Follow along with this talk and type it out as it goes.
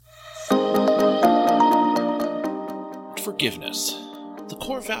Forgiveness, the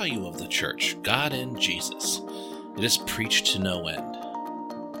core value of the church, God and Jesus. It is preached to no end.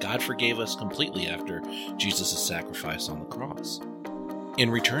 God forgave us completely after Jesus' sacrifice on the cross.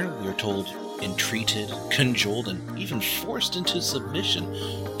 In return, we are told, entreated, cajoled, and even forced into submission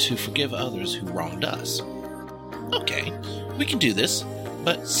to forgive others who wronged us. Okay, we can do this,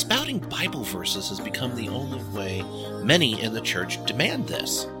 but spouting Bible verses has become the only way many in the church demand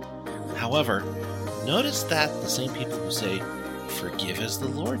this. However, notice that the same people who say, "Forgive as the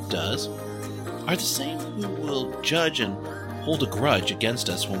Lord does," are the same who will judge and hold a grudge against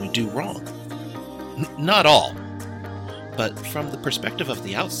us when we do wrong. Not all, but from the perspective of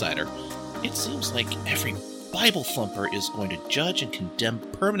the outsider, it seems like every Bible thumper is going to judge and condemn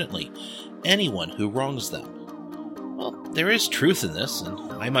permanently anyone who wrongs them. Well, there is truth in this, and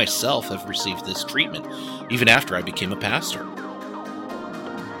I myself have received this treatment even after I became a pastor.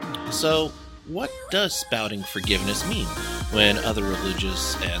 So, what does spouting forgiveness mean when other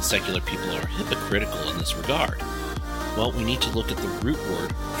religious and secular people are hypocritical in this regard? Well, we need to look at the root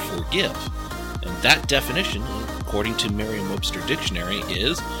word forgive, and that definition, according to Merriam-Webster Dictionary,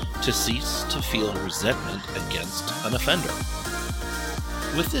 is to cease to feel resentment against an offender.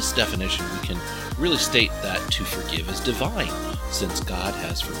 With this definition, we can really state that to forgive is divine, since God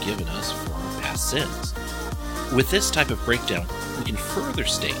has forgiven us for our past sins. With this type of breakdown, we can further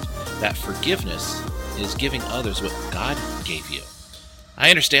state that forgiveness is giving others what God gave you.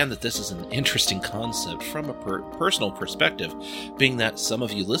 I understand that this is an interesting concept from a personal perspective, being that some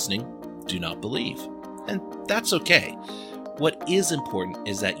of you listening do not believe. And that's okay. What is important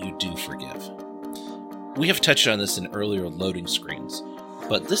is that you do forgive. We have touched on this in earlier loading screens,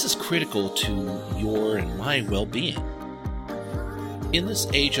 but this is critical to your and my well-being. In this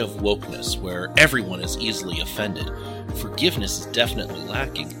age of wokeness, where everyone is easily offended, forgiveness is definitely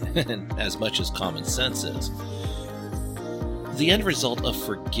lacking, as much as common sense is. The end result of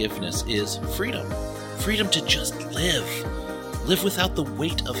forgiveness is freedom. Freedom to just live. Live without the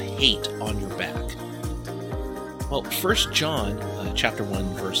weight of hate on your back. Well, 1 John chapter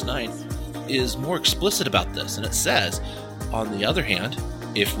 1, verse 9 is more explicit about this, and it says, "On the other hand,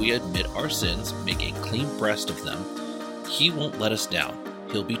 if we admit our sins, make a clean breast of them, He won't let us down.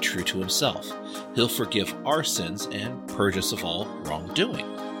 He'll be true to Himself. He'll forgive our sins and purge us of all wrongdoing."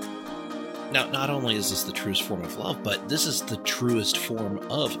 Now, not only is this the truest form of love, but this is the truest form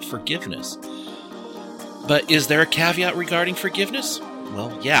of forgiveness. But is there a caveat regarding forgiveness?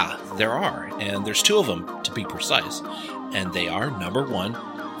 Well, yeah, there are, and there's two of them to be precise. And they are, number one,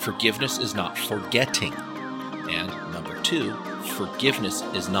 forgiveness is not forgetting. And number two, forgiveness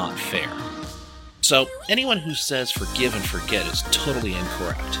is not fair. So, anyone who says forgive and forget is totally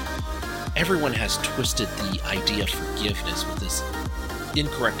incorrect. Everyone has twisted the idea of forgiveness with this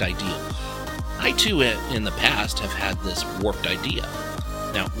incorrect ideal. I too, in the past, have had this warped idea.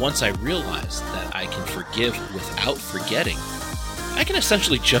 Now, once I realized that I can forgive without forgetting, I can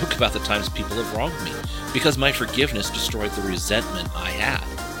essentially joke about the times people have wronged me, because my forgiveness destroyed the resentment I had.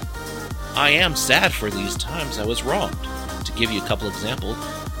 I am sad for these times I was wronged. To give you a couple examples,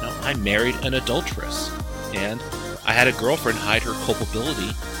 I married an adulteress, and I had a girlfriend hide her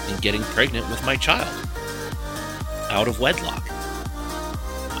culpability in getting pregnant with my child out of wedlock.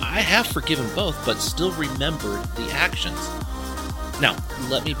 I have forgiven both, but still remember the actions. Now,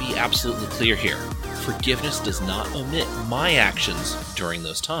 let me be absolutely clear here. Forgiveness does not omit my actions during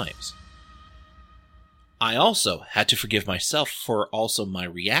those times. I also had to forgive myself for also my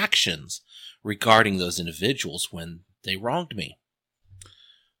reactions regarding those individuals when they wronged me.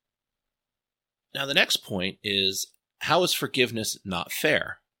 Now, the next point is, how is forgiveness not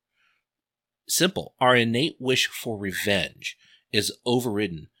fair? Simple. Our innate wish for revenge is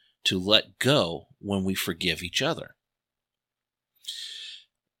overridden to let go when we forgive each other.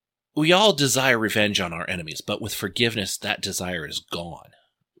 We all desire revenge on our enemies, but with forgiveness, that desire is gone.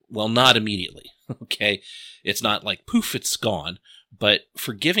 Well, not immediately, okay? It's not like, poof, it's gone, but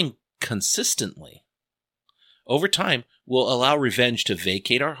forgiving consistently over time will allow revenge to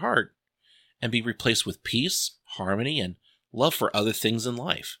vacate our heart and be replaced with peace, harmony, and love for other things in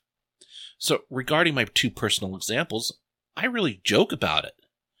life. So, regarding my two personal examples, I really joke about it.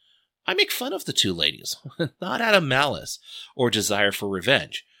 I make fun of the two ladies, not out of malice or desire for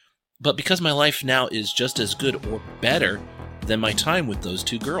revenge, but because my life now is just as good or better than my time with those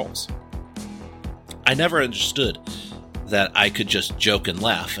two girls. I never understood that I could just joke and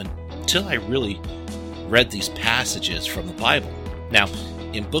laugh until I really read these passages from the Bible. Now,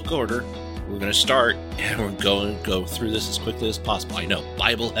 in book order, we're going to start, and we're going to go through this as quickly as possible. I know,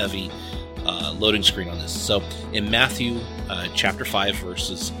 Bible-heavy loading screen on this. So, in Matthew chapter 5,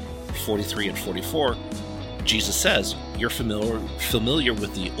 verses 43 and 44, Jesus says, you're familiar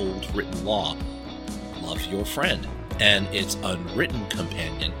with the old written law, love your friend, and its unwritten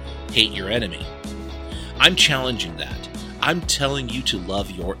companion, hate your enemy. I'm challenging that. I'm telling you to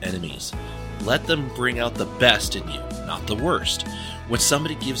love your enemies. Let them bring out the best in you, not the worst. When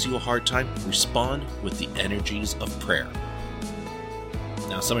somebody gives you a hard time, respond with the energies of prayer.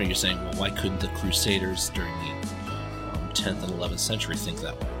 Now, some of you are saying, well, why couldn't the Crusaders during the 10th and 11th century think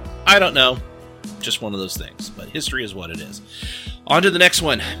that way? I don't know. Just one of those things, but history is what it is. On to the next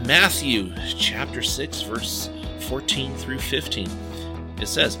one. Matthew chapter 6, verse 14 through 15. It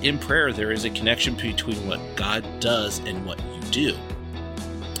says, in prayer there is a connection between what God does and what you do.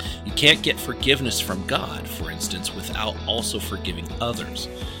 You can't get forgiveness from God, for instance, without also forgiving others.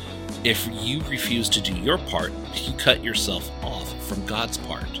 If you refuse to do your part, you cut yourself off from God's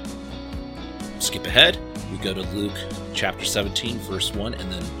part. Skip ahead, we go to Luke chapter 17, verse 1,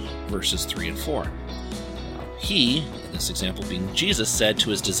 and then verses 3 and 4. He, in this example being Jesus, said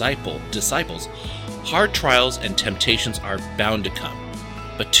to his disciples, hard trials and temptations are bound to come,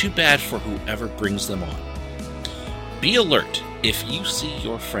 but too bad for whoever brings them on. Be alert. If you see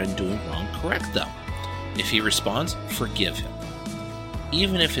your friend doing wrong, correct them. If he responds, forgive him.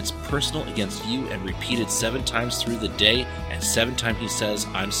 Even if it's personal against you and repeated 7 times through the day, and 7 times he says,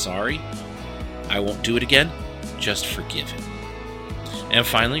 I'm sorry, I won't do it again, just forgive him. And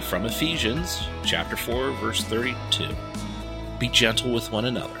finally, from Ephesians chapter 4, verse 32, be gentle with one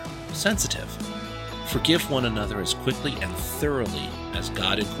another, sensitive. Forgive one another as quickly and thoroughly as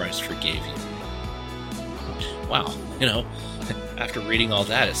God in Christ forgave you. Wow, after reading all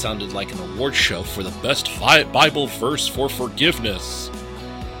that, it sounded like an award show for the best Bible verse for forgiveness.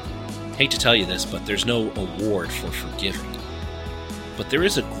 Hate to tell you this, but there's no award for forgiving. But there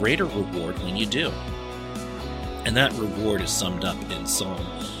is a greater reward when you do. And that reward is summed up in Psalm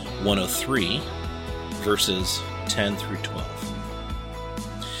 103, verses 10 through 12.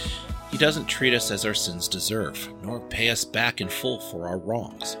 He doesn't treat us as our sins deserve, nor pay us back in full for our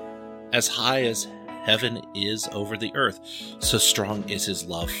wrongs. As high as heaven is over the earth, so strong is his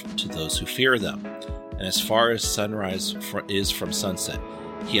love to those who fear them. And as far as sunrise is from sunset,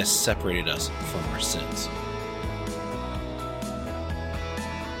 he has separated us from our sins.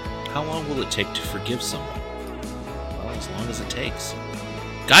 How long will it take to forgive someone? Well, as long as it takes.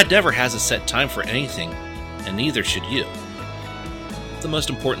 God never has a set time for anything, and neither should you. The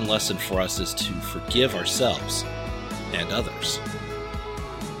most important lesson for us is to forgive ourselves and others.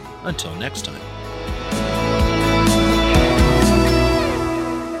 Until next time.